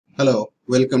Hello,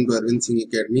 welcome to Arbind Singh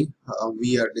Academy.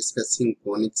 We are discussing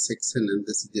conic section and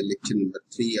this is the lecture number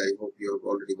 3. I hope you have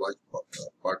already watched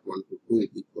part 1 to 2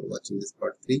 before watching this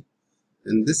part 3.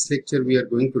 In this lecture, we are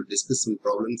going to discuss some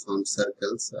problems on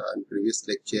circles. In previous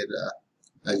lecture,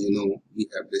 as you know, we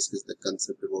have discussed the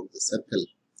concept about the circle.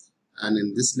 And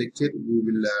in this lecture, we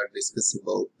will discuss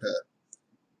about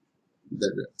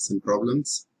some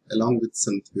problems along with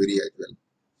some theory as well.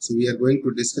 So we are going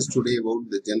to discuss today about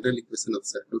the general equation of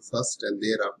circle first, and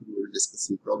thereafter we will discuss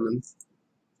some problems.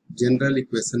 General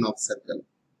equation of circle.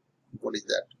 What is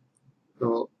that?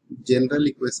 So general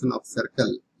equation of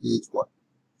circle is what?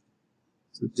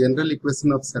 So general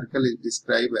equation of circle is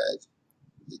described as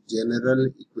the general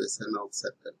equation of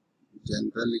circle.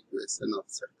 General equation of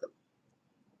circle.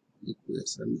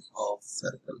 Equation of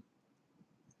circle.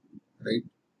 Right?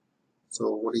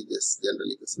 So what is this general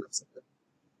equation of circle?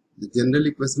 The general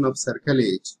equation of circle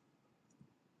is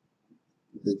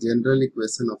general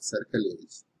equation of circle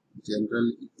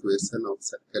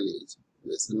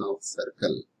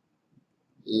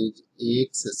is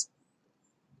x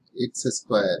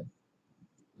square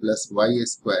plus y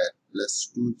square plus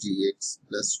 2gx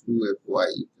plus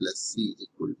 2fy plus c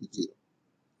equal to 0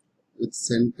 with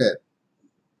center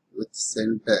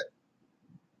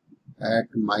at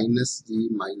minus g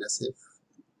minus f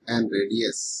and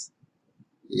radius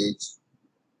is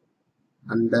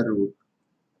under root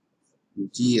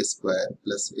g square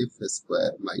plus f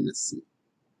square minus c.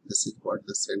 This is what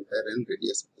the center and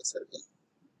radius of the circle.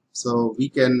 So we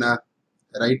can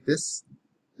write this,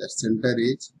 that center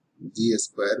is g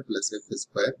square plus f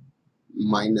square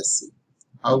minus c.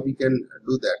 How we can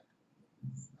do that?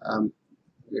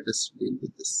 Let us deal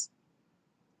with this.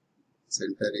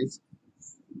 Center is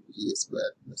g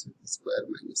square plus f square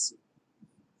minus c.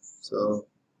 So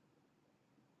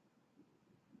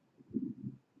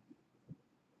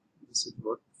this is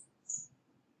what,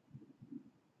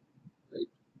 right?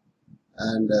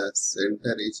 And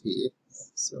center is here,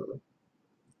 so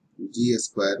g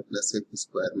square plus f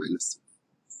square minus c.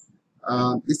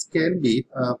 This can be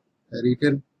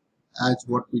written as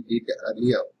what we did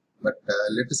earlier, but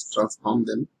let us transform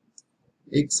them.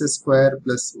 X square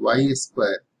plus y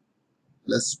square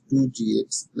plus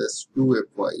 2gx plus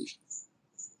 2fy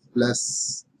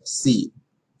plus c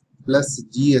plus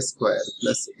g square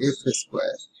plus f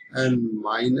square and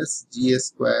minus g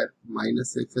square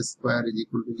minus f square is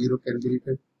equal to 0 can be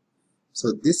written.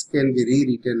 So this can be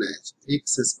rewritten as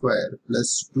x square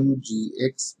plus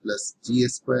 2gx plus g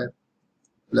square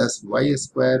plus y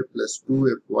square plus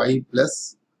 2fy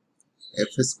plus f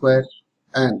square,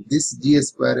 and this g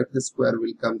square f square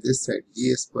will come this side,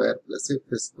 g square plus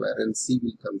f square, and c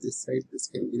will come this side. This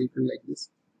can be written like this.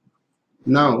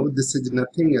 Now this is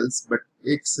nothing else but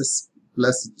x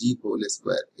plus g whole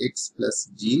square, x plus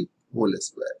g whole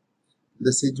square.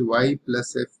 This is y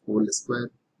plus f whole square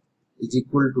is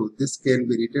equal to, this can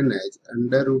be written as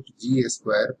under root g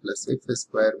square plus f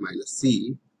square minus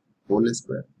c whole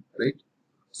square, right?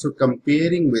 So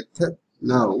comparing with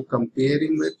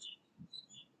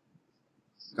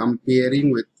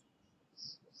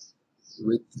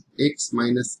x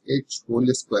minus h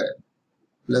whole square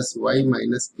plus y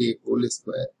minus k whole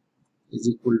square is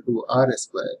equal to r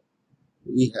square.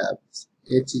 We have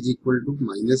h is equal to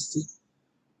minus g.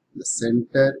 The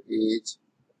center is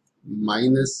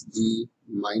minus g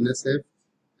minus f,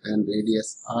 and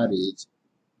radius r is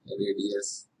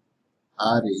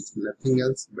nothing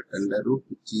else but under root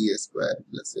g square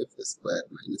plus f square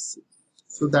minus c.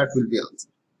 So that will be answer,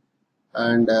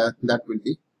 and that will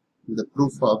be the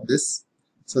proof of this.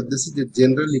 So this is the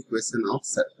general equation of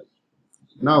circle.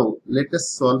 Now let us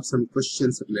solve some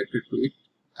questions related to it,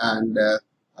 and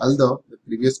although the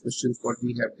previous questions what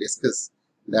we have discussed,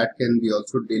 that can be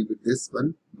also deal with this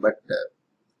one, but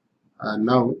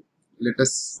now let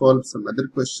us solve some other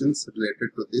questions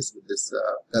related to this with this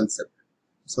concept.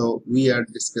 So we are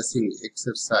discussing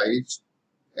exercise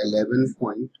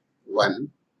 11.1,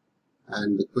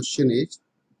 and the question is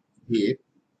here,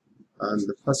 and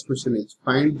the first question is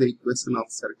find the equation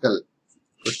of circle.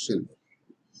 Question: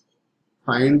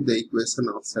 find the equation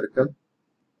of circle.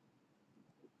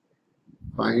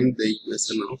 Find the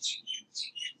equation of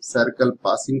circle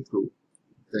passing through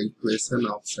the equation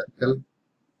of circle.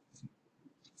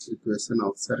 Equation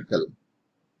of circle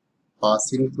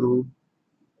passing through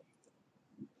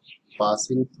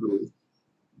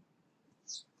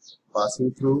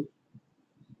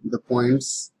the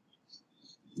points.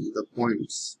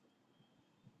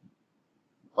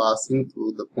 Passing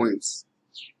through the points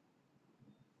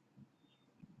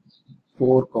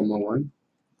 4, 1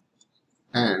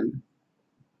 and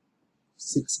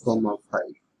 6, 5.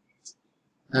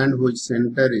 and whose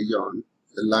center is on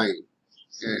the line,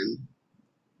 and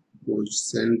whose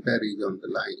center is on the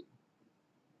line,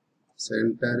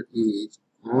 center is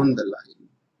on the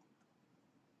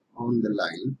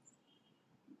line,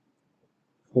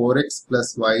 4x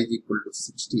plus y is equal to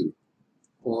 16.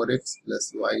 4x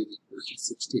plus y is equal to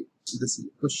 16. This is a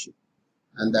question,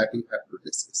 and that you have to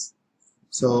discuss.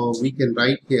 So we can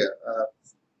write here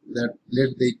that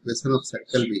let the equation of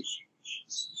circle be,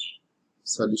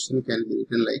 solution can be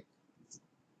written like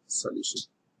solution.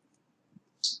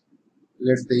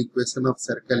 Let the equation of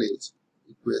circle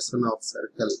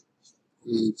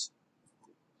is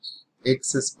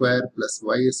x square plus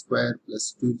y square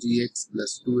plus 2gx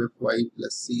plus 2fy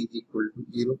plus c is equal to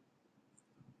 0,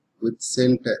 with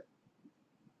center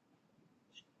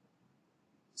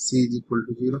c is equal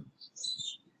to 0,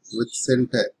 with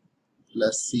center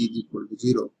plus c is equal to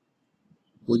 0,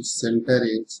 which center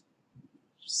is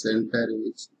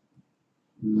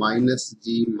minus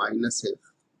g minus f.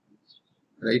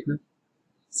 Right now,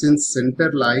 since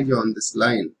center lies on this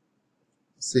line,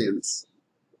 since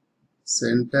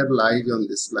center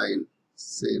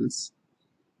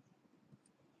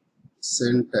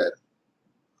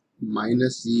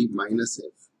minus g minus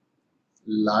f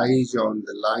lies on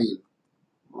the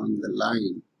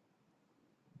line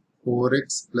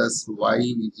 4x plus y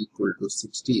is equal to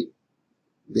 16.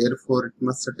 Therefore, it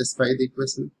must satisfy the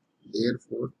equation.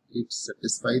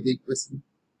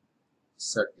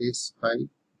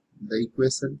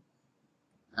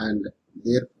 And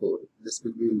therefore this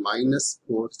will be minus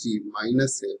 4g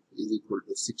minus f is equal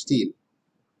to 16,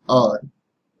 or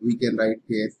we can write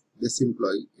here this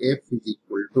employee f is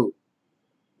equal to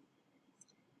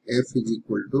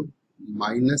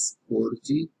minus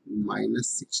 4g minus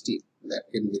 16. That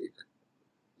can be written,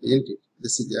 isn't it?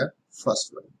 This is the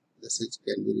first one. This is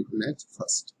can be written as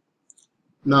first.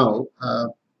 Now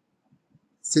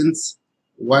since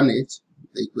one is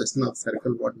the equation of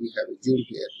circle, what we have assumed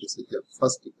here, this is the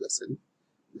first equation.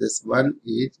 This one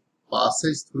is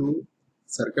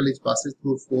circle is passes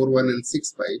through 4 1 and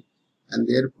 6 5, and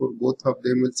therefore both of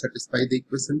them will satisfy the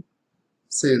equation.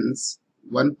 Since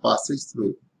one passes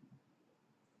through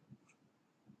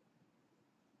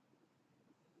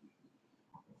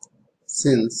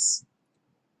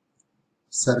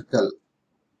circle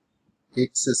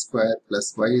x square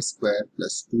plus y square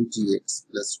plus 2gx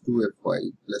plus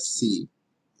 2fy plus c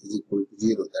is equal to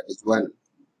 0, that is 1,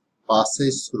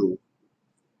 passes through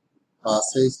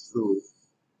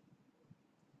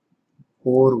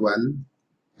 4 1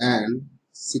 and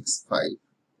 6 5,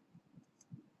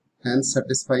 hence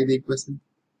satisfy the equation.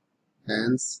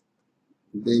 Hence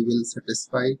they will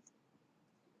satisfy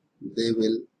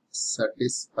the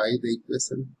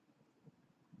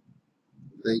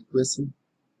equation,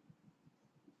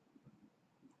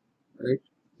 right?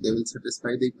 They will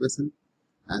satisfy the equation,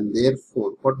 and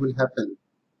therefore what will happen?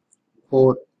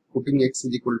 4, putting x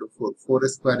is equal to 4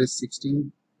 square is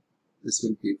 16. This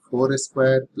will be 4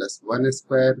 square plus 1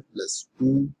 square plus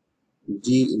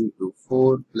 2g into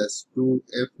 4 plus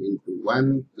 2f into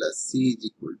 1 plus c is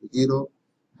equal to 0,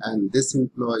 and this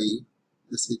employee,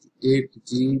 this is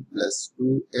 8g plus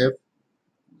 2f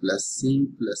plus c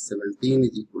plus 17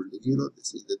 is equal to 0.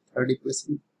 This is the third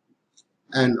equation.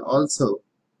 And also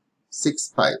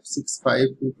 6 5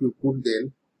 if you put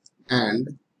them,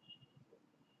 and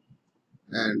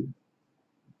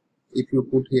if you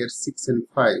put here 6 and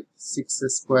 5, 6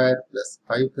 square plus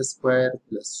 5 square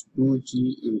plus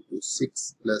 2g into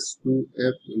 6 plus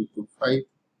 2f into 5,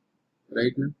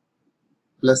 right now,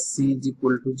 plus c is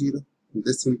equal to 0.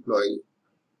 This employee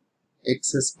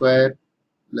x square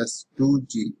plus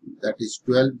 2g, that is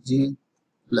 12g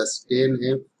plus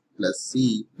 10f plus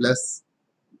c plus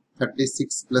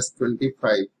 36 plus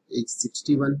 25 is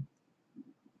 61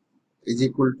 is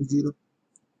equal to 0.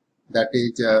 That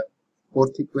is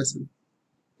fourth equation.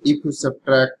 If you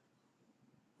subtract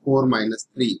 4 minus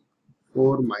 3, we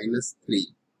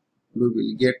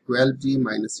will get 12g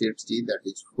minus 8g, that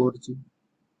is 4g.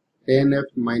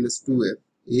 10f minus 2f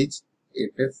is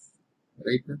 8f,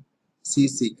 right now. C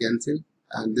cancel,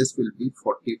 and this will be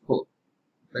 44,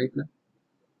 right now.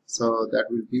 So that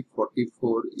will be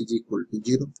 44 is equal to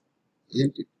 0,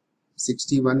 isn't it?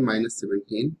 61 minus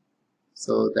 17,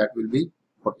 so that will be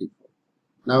 44.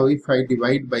 Now if I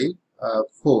divide by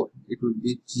 4, it will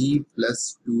be g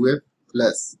plus 2f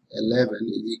plus 11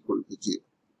 is equal to 0.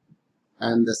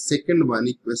 And the second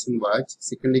equation was,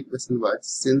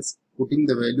 since putting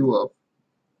the value of,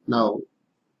 now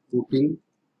putting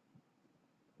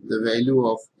the value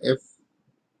of f,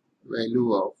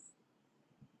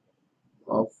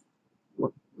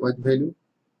 what value?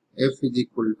 F is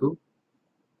equal to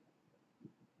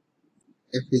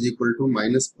f is equal to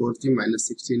minus 4g minus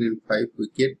 16 and 5, we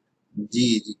get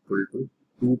g is equal to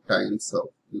 2 times of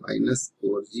minus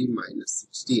 4g minus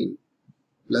 16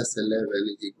 plus 11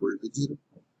 is equal to 0.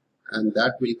 And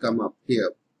that will come up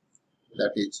here.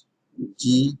 That is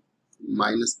g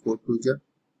minus 4 to the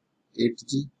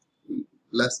 8g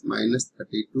plus minus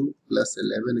 32 plus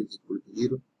 11 is equal to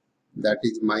 0. That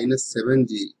is minus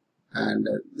 7g, and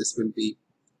this will be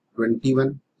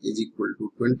 21 is equal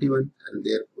to 21, and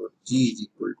therefore g is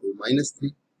equal to minus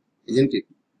 3, isn't it?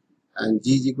 And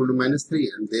g is equal to minus 3,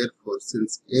 and therefore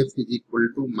since f is equal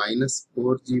to minus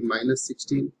 4g minus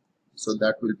 16, so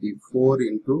that will be 4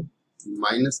 into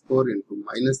minus 4 into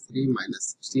minus 3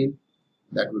 minus 16,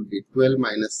 that will be 12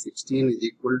 minus 16 is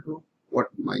equal to what?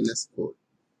 Minus 4.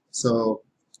 So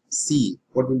c,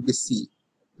 what will be c?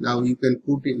 Now you can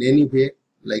put in any way,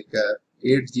 like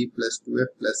 8g plus 2f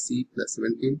plus c plus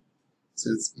 17.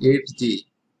 Since 8g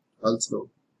also,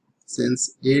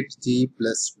 since 8g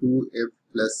plus 2f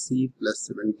plus c plus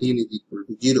 17 is equal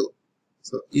to 0.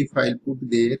 So if I'll put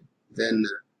there, then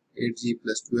 8g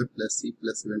plus 2f plus c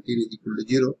plus 17 is equal to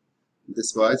 0.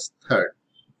 This was third.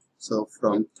 So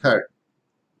from third,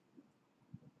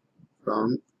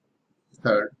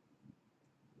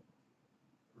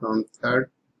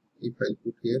 if I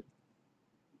put here,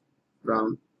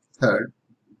 from third,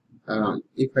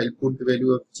 if I put the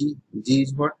value of g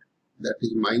is what? That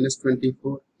is minus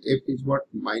 24, f is what?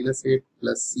 Minus 8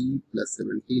 plus c plus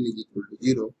 17 is equal to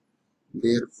 0.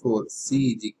 Therefore,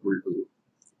 c is equal to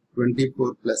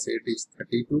 24 plus 8 is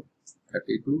 32,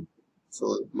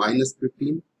 so minus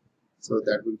 15, so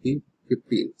that will be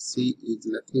 15. C is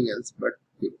nothing else but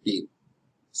 15.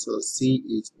 So C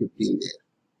is 15 there.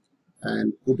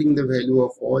 And putting the value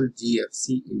of all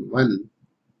GFC in 1.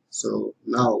 So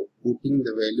now putting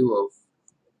the value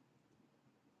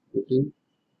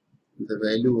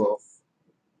of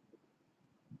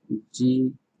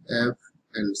G, F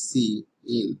and C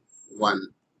in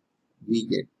 1, we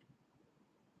get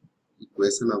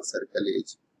equation of circle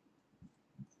edge.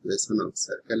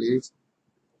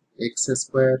 X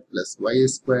square plus y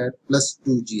square plus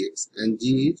 2gx, and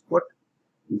g is what?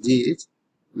 G is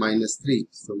minus 3,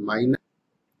 so minus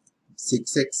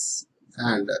 6x,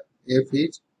 and f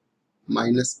is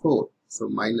minus 4, so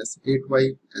minus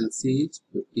 8y, and c is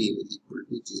 15 is equal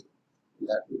to 0.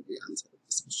 That will be answer of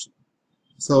this question.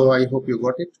 So I hope you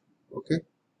got it. Okay.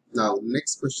 Now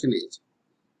next question is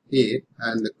here,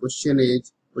 and the question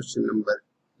is question number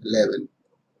 11.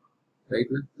 Right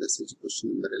now, this is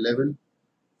question number 11.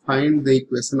 Find the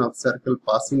equation of circle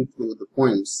passing through the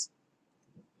points.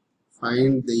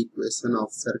 Find the equation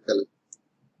of circle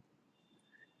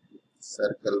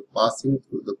passing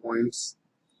through the points.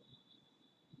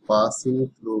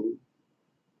 Passing through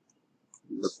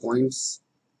the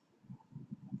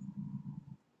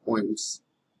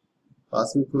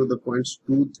points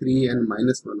 2, 3 and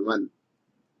minus 1, 1.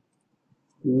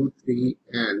 2, 3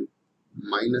 and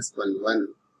minus 1,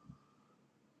 1.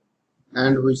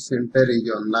 And which center is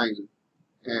on line,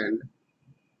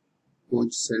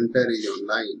 Center is on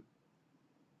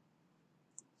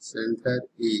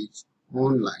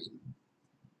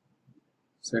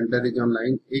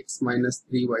line. X minus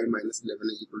 3y minus 11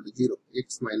 is equal to 0.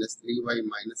 X minus 3y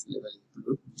minus 11 is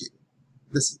equal to 0.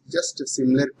 This is just a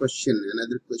similar question,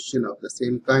 another question of the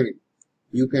same kind.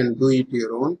 You can do it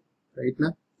your own right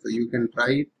now. So you can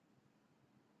try it.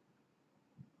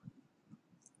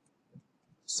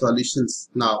 Solutions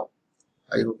now.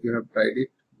 I hope you have tried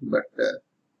it, but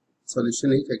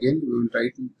solution is again we will try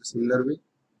it in a similar way.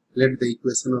 Let the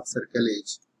equation of circle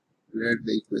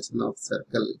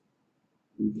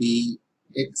be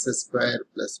x square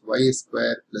plus y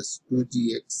square plus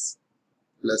 2gx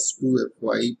plus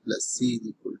 2fy plus c is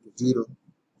equal to 0,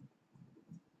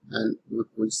 and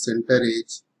which center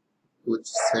is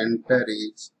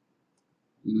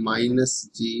minus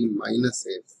g minus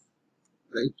f,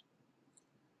 right?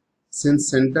 Since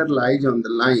center lies on the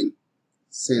line,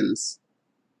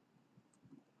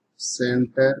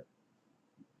 center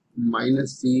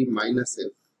minus g minus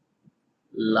f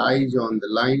lies on the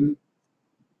line,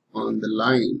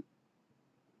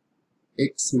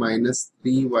 x minus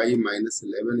 3y minus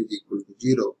 11 is equal to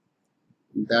 0.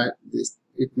 That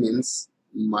it means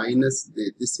minus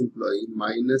this employee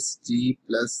minus g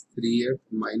plus 3f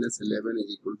minus 11 is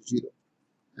equal to 0,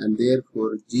 and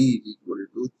therefore g is equal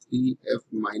to 3f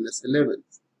minus 11.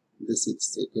 This is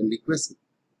second equation.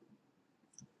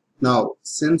 Now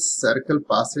since circle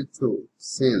passes through,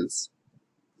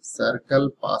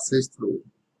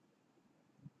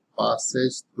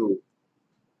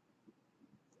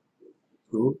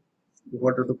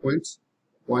 what are the points?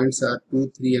 Points are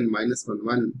 2, 3 and minus 1,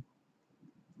 1.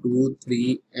 2,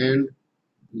 3 and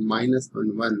minus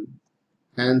 1, 1.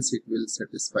 Hence it will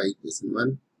satisfy equation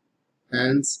 1.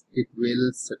 Hence it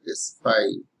will satisfy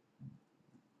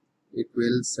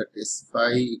equation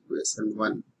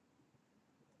 1.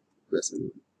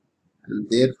 And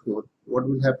therefore what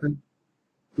will happen?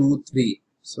 2, 3.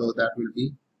 So that will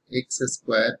be x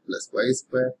square plus y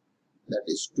square, that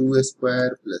is 2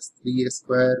 square plus 3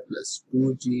 square plus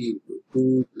 2g into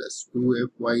 2 plus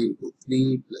 2fy into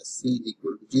 3 plus c is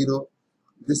equal to 0.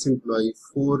 This implies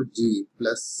 4g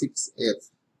plus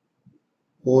 6f.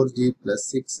 4g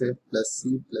plus 6f plus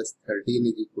c plus 13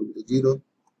 is equal to 0.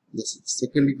 This is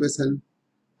second equation.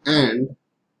 And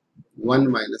 1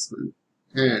 minus 1.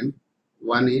 And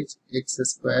 1 is x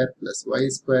square plus y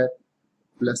square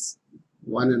plus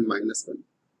 1 and minus 1.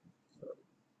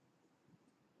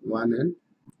 1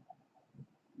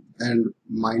 and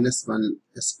minus 1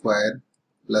 square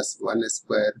plus 1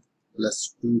 square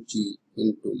plus 2g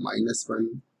into minus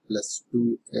 1 plus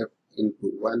 2f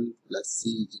into 1 plus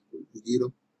c is equal to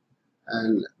 0.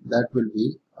 And that will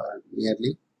be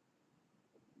nearly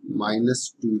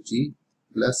minus 2g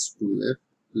plus 2f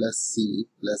plus c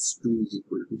plus 2 is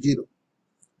equal to 0.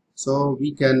 So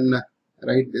we can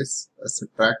write this,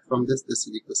 subtract from this. This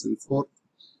is equation 4.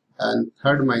 And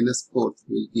third minus fourth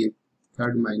will give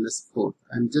third minus fourth.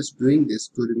 I'm just doing this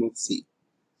to remove c.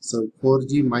 So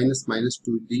 4g minus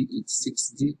 2g is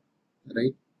 6g,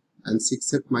 right? And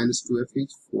 6f minus 2f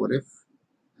is 4f.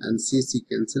 And c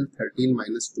cancel. 13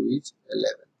 minus 2 is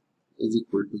 11 is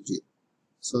equal to 0.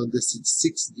 So this is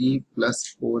 6g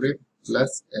plus 4f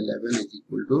plus 11 is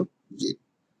equal to 0.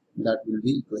 That will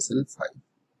be equation 5.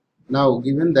 Now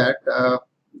given that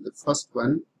the first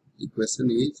one equation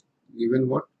is given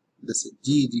what? This is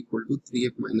g is equal to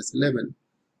 3f minus 11.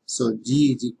 So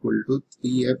g is equal to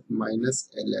 3f minus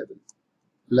 11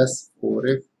 plus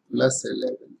 4f plus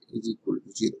 11 is equal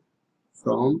to 0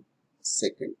 from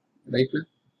second, right?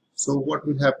 So what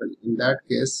will happen? In that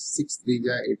case, 6 3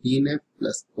 is 18f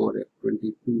plus 4f,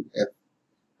 22f.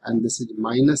 And this is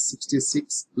minus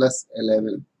 66 plus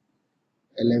 11.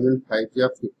 11 5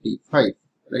 is 55,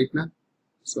 right now?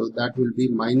 So that will be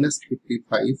minus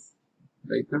 55,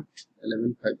 right now?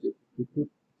 11 5 is 55.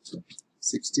 So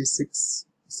 66.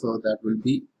 So that will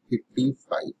be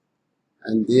 55.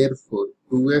 And therefore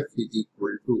 2f is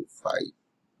equal to 5.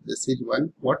 This is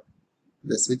one. What?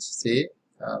 This is say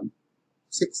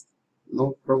 6.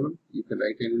 No problem. You can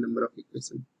write any number of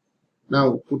equations.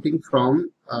 Now putting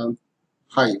from 5,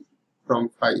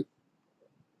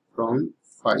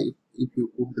 if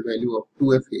you put the value of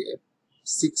 2f here,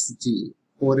 6g,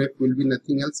 4f will be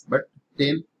nothing else but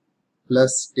 10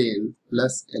 plus 10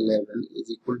 plus 11 is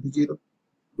equal to 0.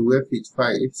 2f is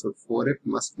 5, so 4f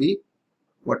must be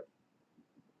what?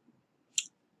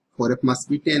 4f must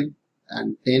be 10,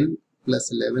 and 10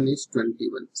 plus 11 is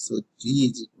 21. So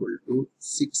g is equal to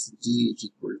 6g is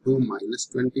equal to minus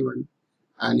 21.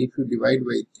 And if you divide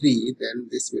by 3, then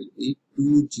this will be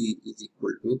 2g is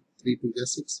equal to 3 to the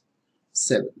 6,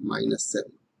 7 minus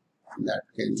 7. That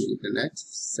can be written as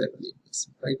 7 equals,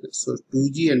 right? So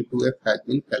 2g and 2f has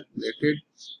been calculated.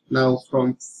 Now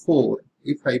from 4,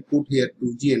 if I put here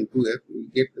 2g and 2f, we will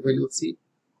get the value of c.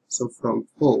 So from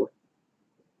 4th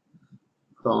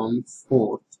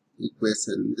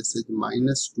equation, this is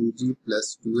minus 2g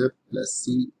plus 2f plus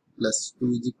c plus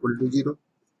 2 is equal to 0,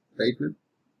 right now?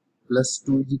 Plus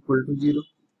 2 is equal to 0.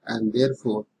 And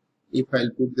therefore, if I'll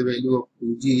put the value of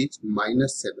 2g is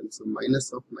minus 7. So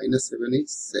minus of minus 7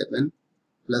 is 7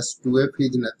 plus 2f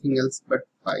is nothing else but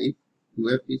 5.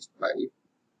 2f is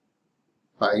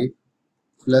 5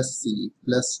 plus c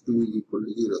plus 2 is equal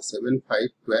to 0. 7, 5,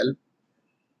 12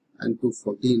 and 2,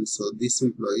 14. So this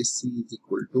implies c is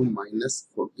equal to minus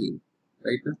 14,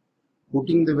 right?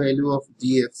 Putting the value of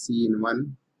GFC in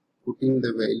 1, putting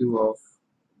the value of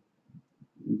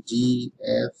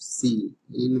GFC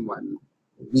in 1,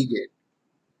 we get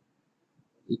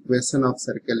equation of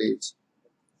circle edge.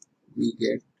 We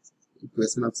get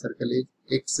equation of circle edge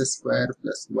x square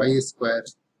plus y square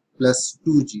plus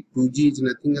 2g. 2g is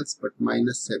nothing else but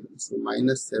minus 7. So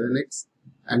minus 7x,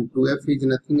 and 2f is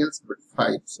nothing else but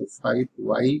 5. So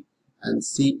 5y, and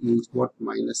c is what?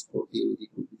 Minus 14 is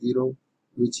equal to 0,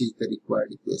 which is the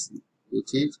required equation.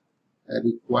 Which is a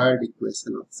required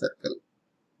equation of circle.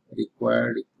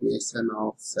 Required equation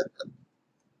of circle.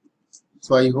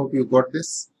 So I hope you got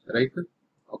this, right?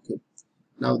 Okay.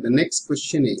 Now the next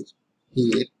question is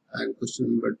here, and question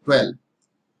number 12.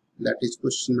 That is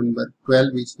question number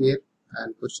 12 is here,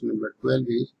 and question number 12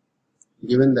 is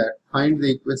given that find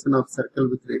the equation of circle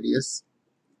with radius.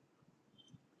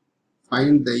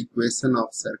 Find the equation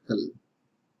of circle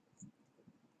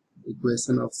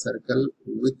equation of circle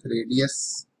with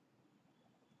radius,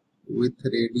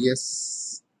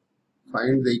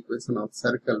 find the equation of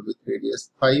circle with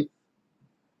radius 5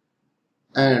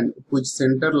 and whose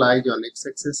center lies on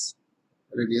x-axis,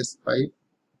 radius 5.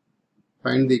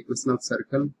 Find the equation of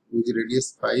circle whose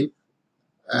radius 5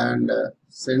 and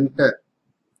center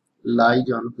lies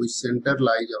on, whose center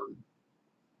lies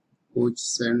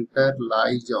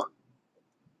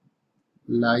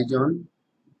on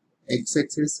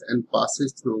x-axis and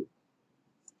passes through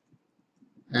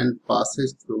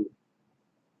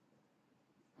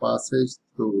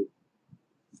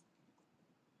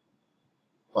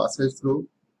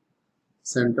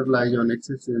center lies on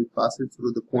x-axis and passes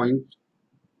through the point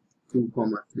 2,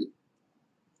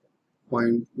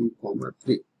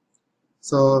 3.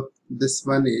 So this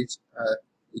one is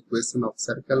equation of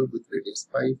circle with radius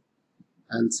 5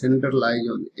 and center lies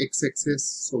on x-axis,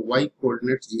 so y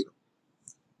coordinate 0.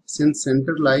 Since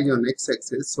center lies on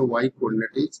x-axis, so y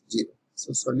coordinate is 0.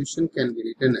 So solution can be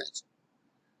written as,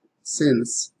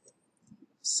 since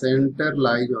center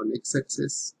lies on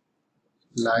x-axis,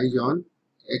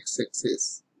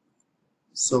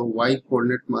 so y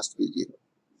coordinate must be 0.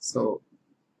 So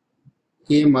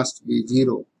k must be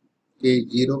 0, k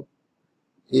 0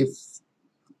 if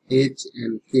h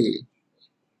and k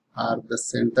are the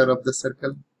center of the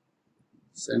circle,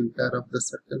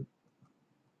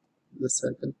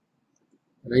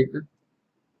 right?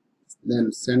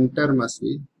 Then center must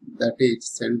be, that is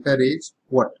center is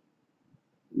what?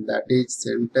 That is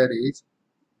center is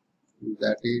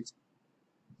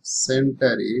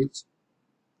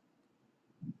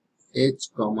h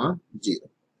comma 0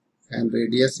 and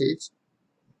radius is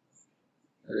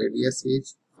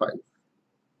 5.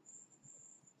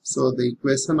 So the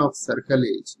equation of circle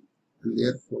is, and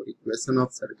therefore equation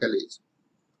of circle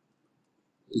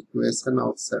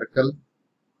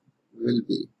will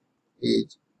be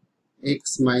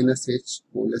x minus h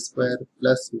whole square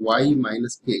plus y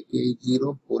minus k, k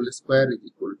 0 whole square is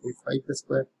equal to 5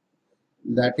 square.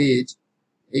 That is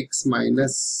x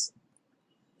minus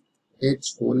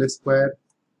h whole square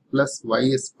plus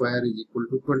y square is equal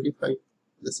to 25.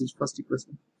 This is first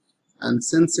equation. And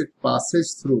since it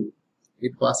passes through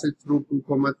 2,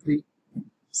 3.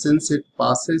 Since it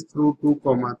passes through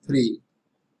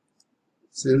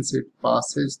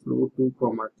 2,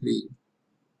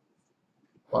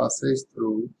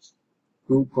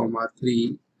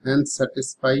 3, and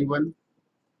satisfy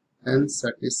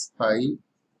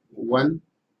 1,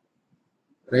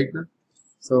 right now.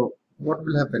 So what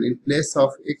will happen? In place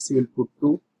of x we will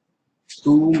put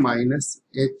 2 minus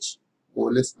h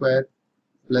whole square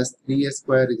plus 3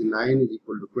 square is 9 is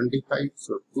equal to 25.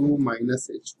 So 2 minus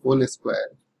h whole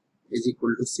square is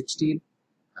equal to 16,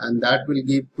 and that will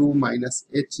give 2 minus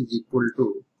h is equal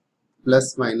to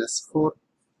plus minus 4,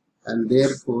 and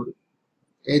therefore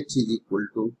h is equal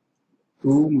to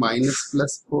 2 minus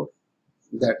plus 4,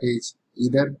 that is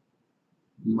either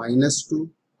minus 2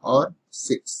 or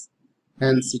 6.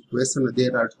 Hence equation,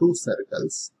 there are two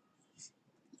circles,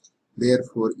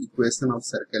 therefore equation of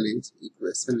circle is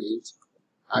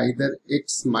either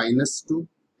x minus 2,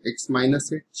 x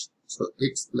minus h, so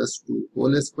x plus 2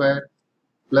 whole square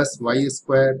plus y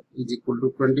square is equal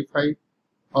to 25,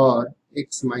 or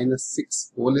x minus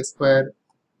 6 whole square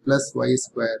plus y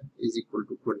square is equal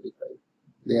to 25.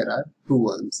 There are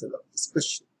two answers of this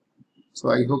question. So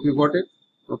I hope you got it.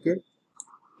 Okay.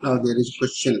 Now there is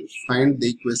question. Find the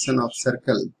equation of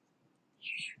circle.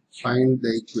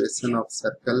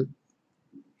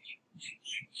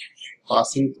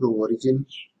 Passing through origin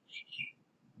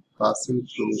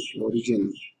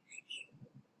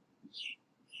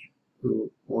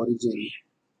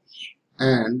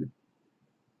and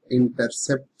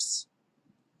intercepts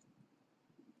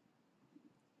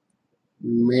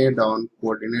made on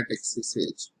coordinate axis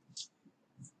is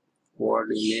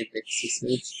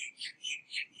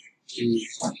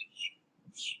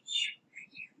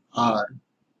R,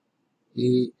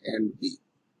 A and B.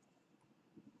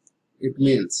 It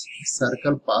means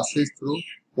circle passes through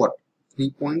what? 3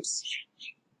 points.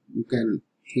 You can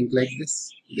think like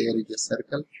this. There is a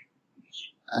circle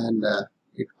and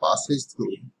it passes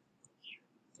through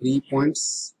 3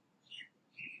 points,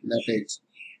 that is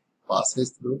passes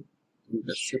through,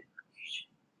 intercept,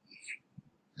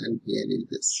 and here is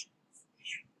this.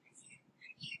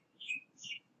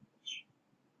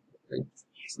 Right.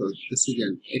 So this is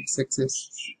an x-axis,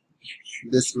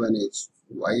 this one is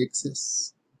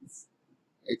y-axis,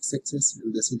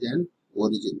 and this is an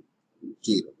origin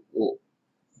 0, O.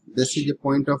 This is a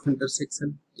point of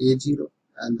intersection A0,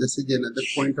 and this is another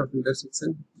point of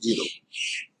intersection 0.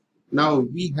 Now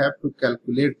we have to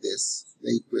calculate this,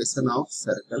 the equation of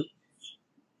circle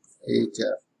edge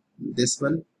this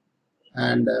one,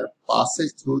 and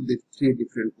passes through the 3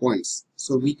 different points.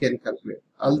 So we can calculate.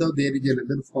 Although there is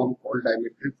another form called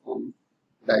diameter form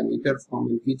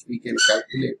in which we can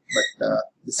calculate, but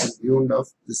this is beyond of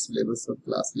the syllabus of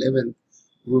class 11.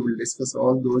 We will discuss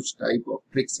all those type of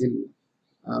tricks in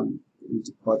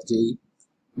for JEE.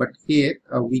 But here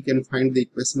we can find the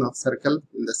equation of circle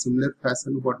in the similar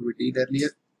fashion what we did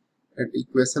earlier. At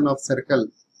equation of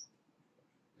circle,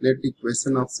 let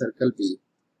equation of circle be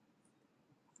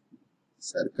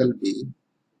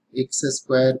x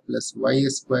square plus y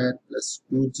square plus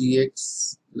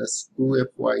 2gx plus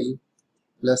 2fy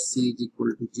plus c is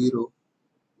equal to 0,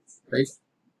 right?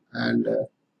 And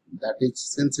that is,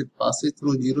 since it passes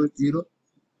through 0 0,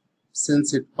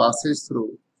 since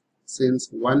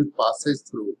 1 passes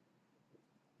through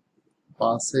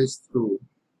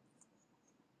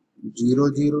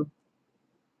 0 0,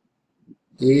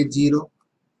 a0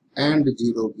 and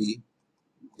 0b,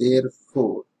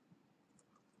 therefore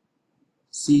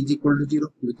c is equal to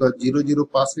 0, because 0 0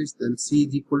 passes, then c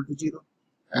is equal to 0.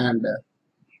 And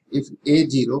if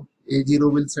a0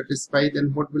 will satisfy,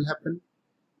 then what will happen?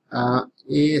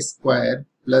 A square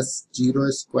plus 0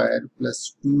 square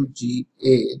plus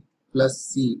 2ga plus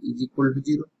c is equal to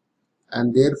 0,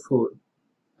 and therefore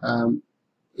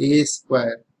a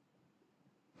square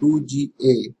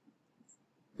 2ga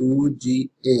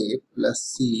plus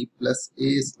c plus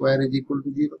a square is equal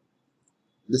to 0.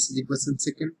 This is equation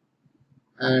second.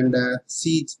 And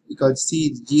c, because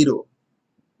c is 0,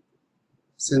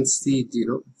 since c is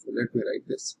 0, so let me write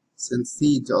this. Since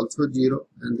c is also 0,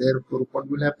 and therefore what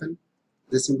will happen?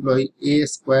 This implies a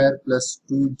square plus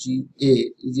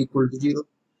 2ga is equal to 0.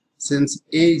 Since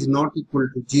a is not equal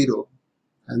to 0,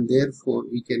 and therefore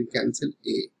we can cancel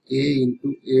a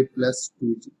into a plus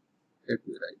 2g. Let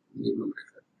me write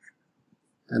numerator.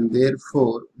 And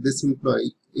therefore this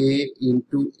implies a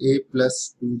into a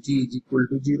plus 2g is equal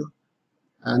to 0.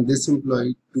 And this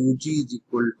implies 2g is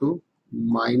equal to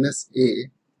minus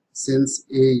a, since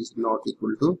a is not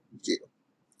equal to 0,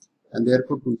 and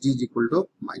therefore 2g is equal to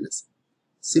minus.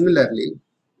 Similarly,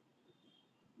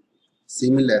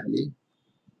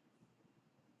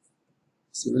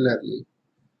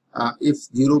 if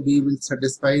 0b will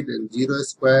satisfy, then 0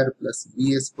 square plus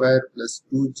b square plus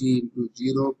 2g into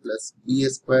 0 plus b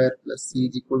square plus c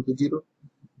is equal to 0.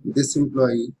 This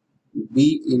implies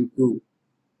b into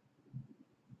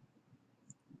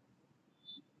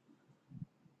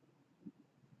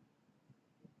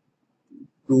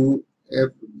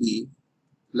 2fb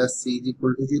plus c is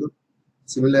equal to 0.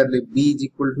 Similarly, b is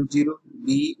equal to 0.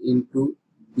 b into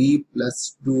b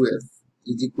plus 2f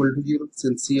is equal to 0,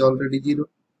 since c already 0,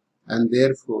 and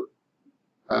therefore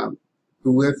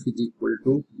 2f is equal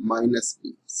to minus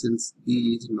b, since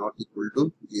b is not equal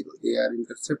to 0. They are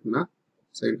intercept, na?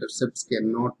 So intercepts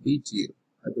cannot be 0,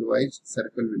 otherwise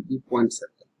circle will be point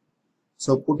circle.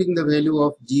 So putting the value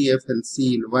of g, f and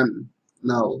c in 1,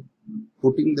 now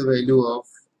putting the value of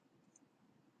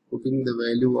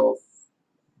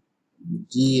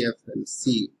g, f and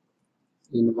c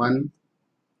in 1,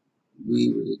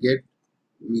 we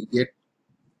get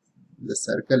the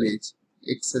circle edge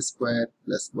x square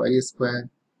plus y square,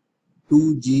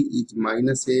 2g is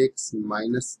minus x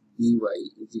minus by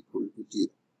is equal to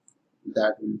 0.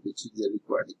 That will, which is the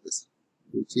required equation,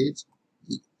 which is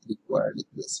the required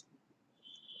equation.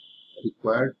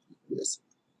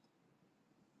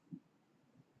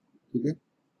 Okay,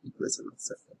 equation of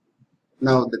circle.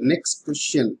 Now the next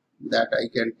question that I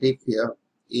can take here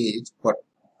is, what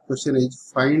question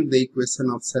is, find the equation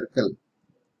of circle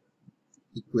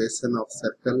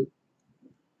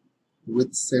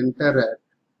with center at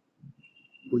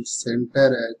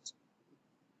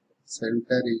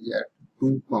center is at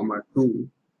 2, 2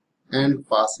 and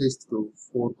passes through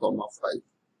 4, 5.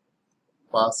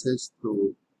 Passes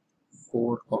through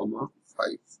 4, 5.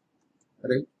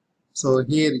 Right? So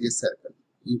here is a circle.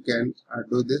 You can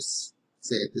do this.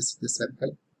 Say this is the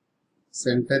circle.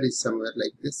 Center is somewhere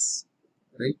like this,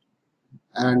 right?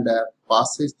 And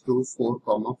passes through 4,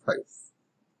 5.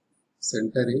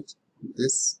 Center is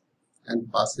this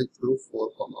and passes through 4,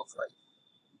 5.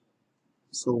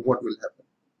 So what will happen?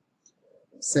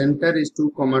 Center is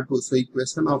 2, 2. So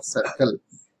equation of circle,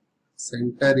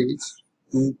 center is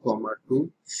 2,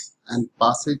 2 and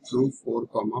passes through 4,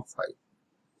 5.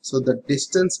 So the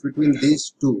distance between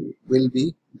these two will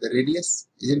be the radius,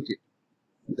 isn't it?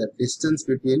 The distance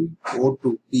between O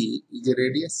to P is a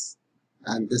radius,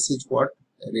 and this is what?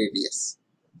 Radius.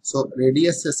 So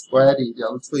radius square is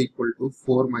also equal to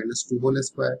 4 minus 2 whole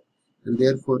square, and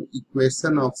therefore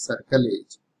equation of circle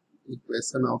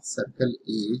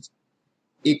is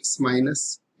x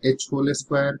minus h whole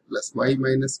square plus y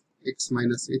minus x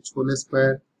minus h whole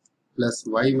square plus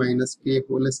y minus k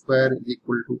whole square is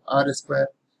equal to r square,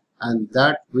 and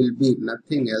that will be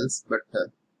nothing else but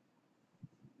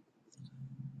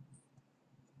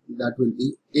that will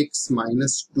be x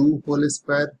minus 2 whole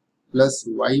square plus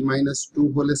y minus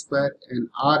 2 whole square, and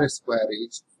r square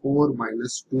is 4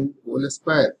 minus 2 whole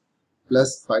square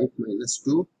plus 5 minus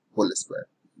 2 whole square.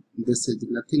 This is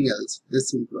nothing else.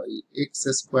 This implies x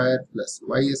square plus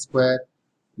y square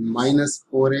minus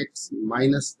 4x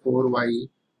minus 4y.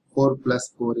 4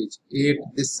 plus 4 is 8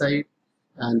 this side,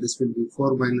 and this will be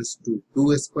 4 minus 2,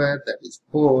 2 square, that is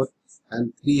 4,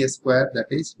 and 3 square,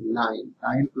 that is 9.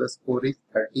 9 plus 4 is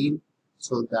 13,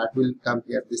 so that will come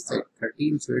here this side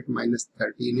 13, so it minus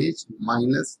 13 is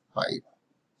minus 5.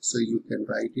 So you can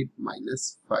write it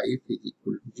minus 5 is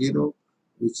equal to 0,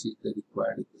 which is the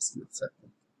required equation of circle.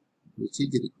 Which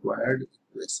is required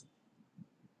equation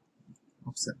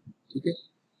of circle. Okay,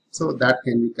 so that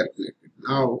can be calculated.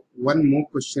 Now one more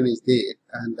question is there,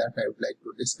 and that I would like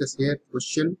to discuss here.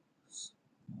 Question.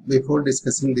 Before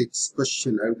discussing this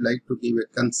question, I would like to give a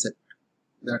concept.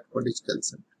 That what is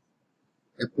concept?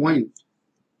 A point.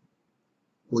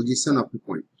 Position of a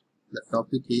point. The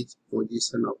topic is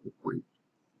position of a point.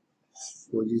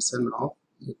 Position of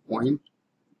a point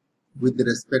with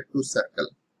respect to circle.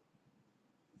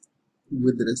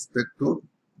 With respect to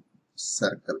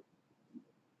circle.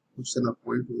 Position of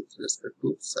point with respect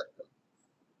to circle.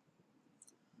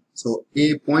 So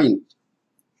a point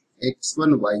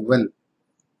x1 y1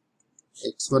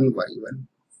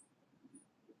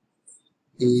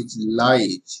 is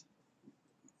lies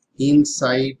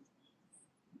inside,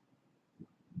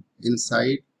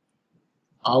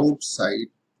 outside,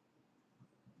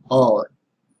 or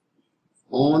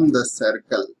on the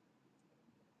circle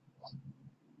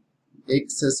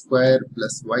x square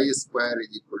plus y square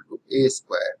is equal to a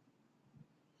square,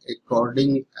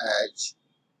 according as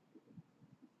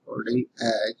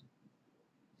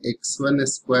x1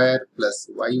 square plus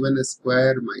y1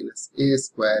 square minus a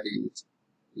square is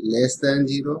less than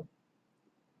 0,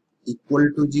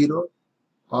 equal to 0,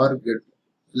 or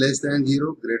less than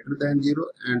 0, greater than 0,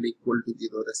 and equal to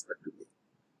 0 respectively.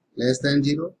 Less than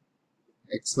 0,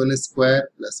 x1 square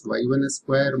plus y1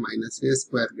 square minus a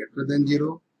square greater than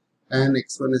 0, and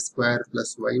x1 square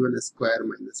plus y1 square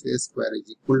minus a square is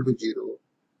equal to 0.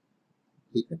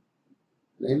 Okay.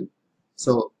 Then,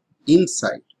 so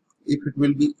inside, if it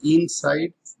will be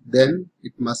inside, then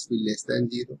it must be less than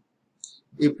 0.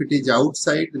 If it is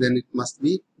outside, then it must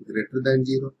be greater than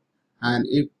 0. And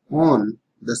if on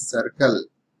the circle,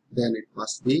 then it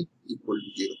must be equal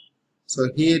to 0. So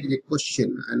here is a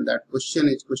question, and that question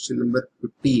is question number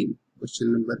 15.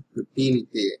 Question number 15 is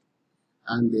there,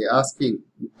 and they are asking,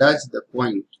 does the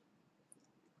point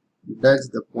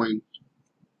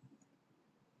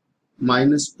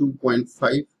minus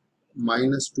 2.5,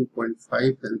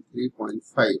 and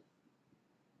 3.5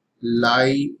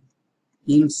 lie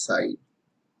inside,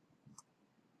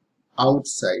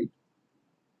 outside,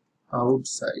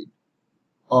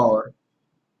 or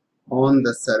on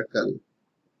the circle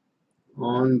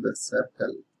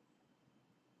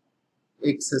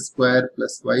x square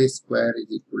plus y square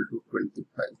is equal to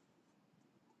 25,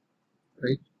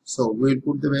 right? So we will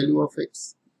put the value of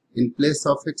x. In place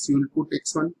of x you will put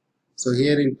x1. So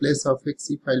here in place of x,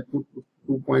 if I will put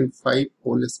 2.5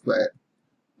 whole square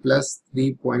plus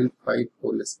 3.5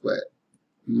 whole square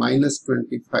minus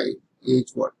 25,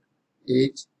 h what?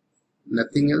 H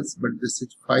nothing else but this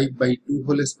is 5 by 2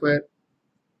 whole square.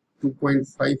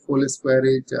 2.5 whole square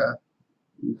is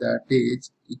that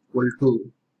is equal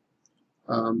to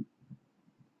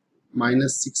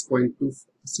minus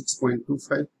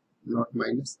 6.25, not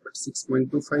minus but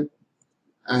 6.25,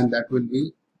 and that will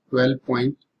be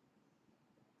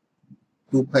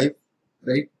 12.25,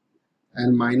 right?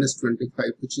 And minus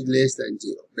 25, which is less than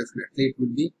 0. Definitely it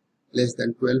will be less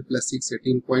than 12 plus 6,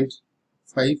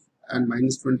 18.5, and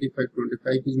minus 25,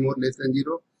 25 is more less than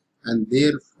 0, and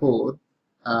therefore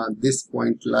this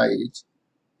point lies,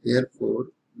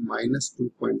 therefore minus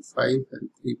 2.5 and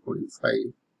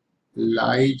 3.5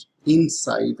 lies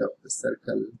inside of the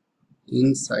circle,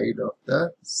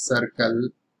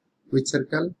 which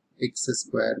circle? X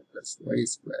square plus y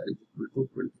square is equal to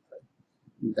 25.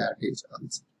 That is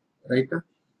answer, right now.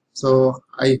 So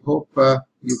I hope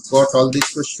you got all these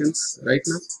questions right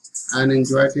now and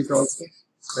enjoyed it also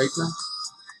right now,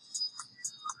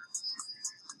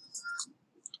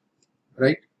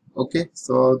 right? Okay,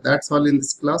 so that's all in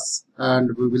this class,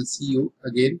 and we will see you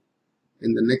again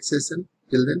in the next session.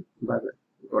 Till then, bye bye.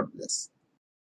 God bless.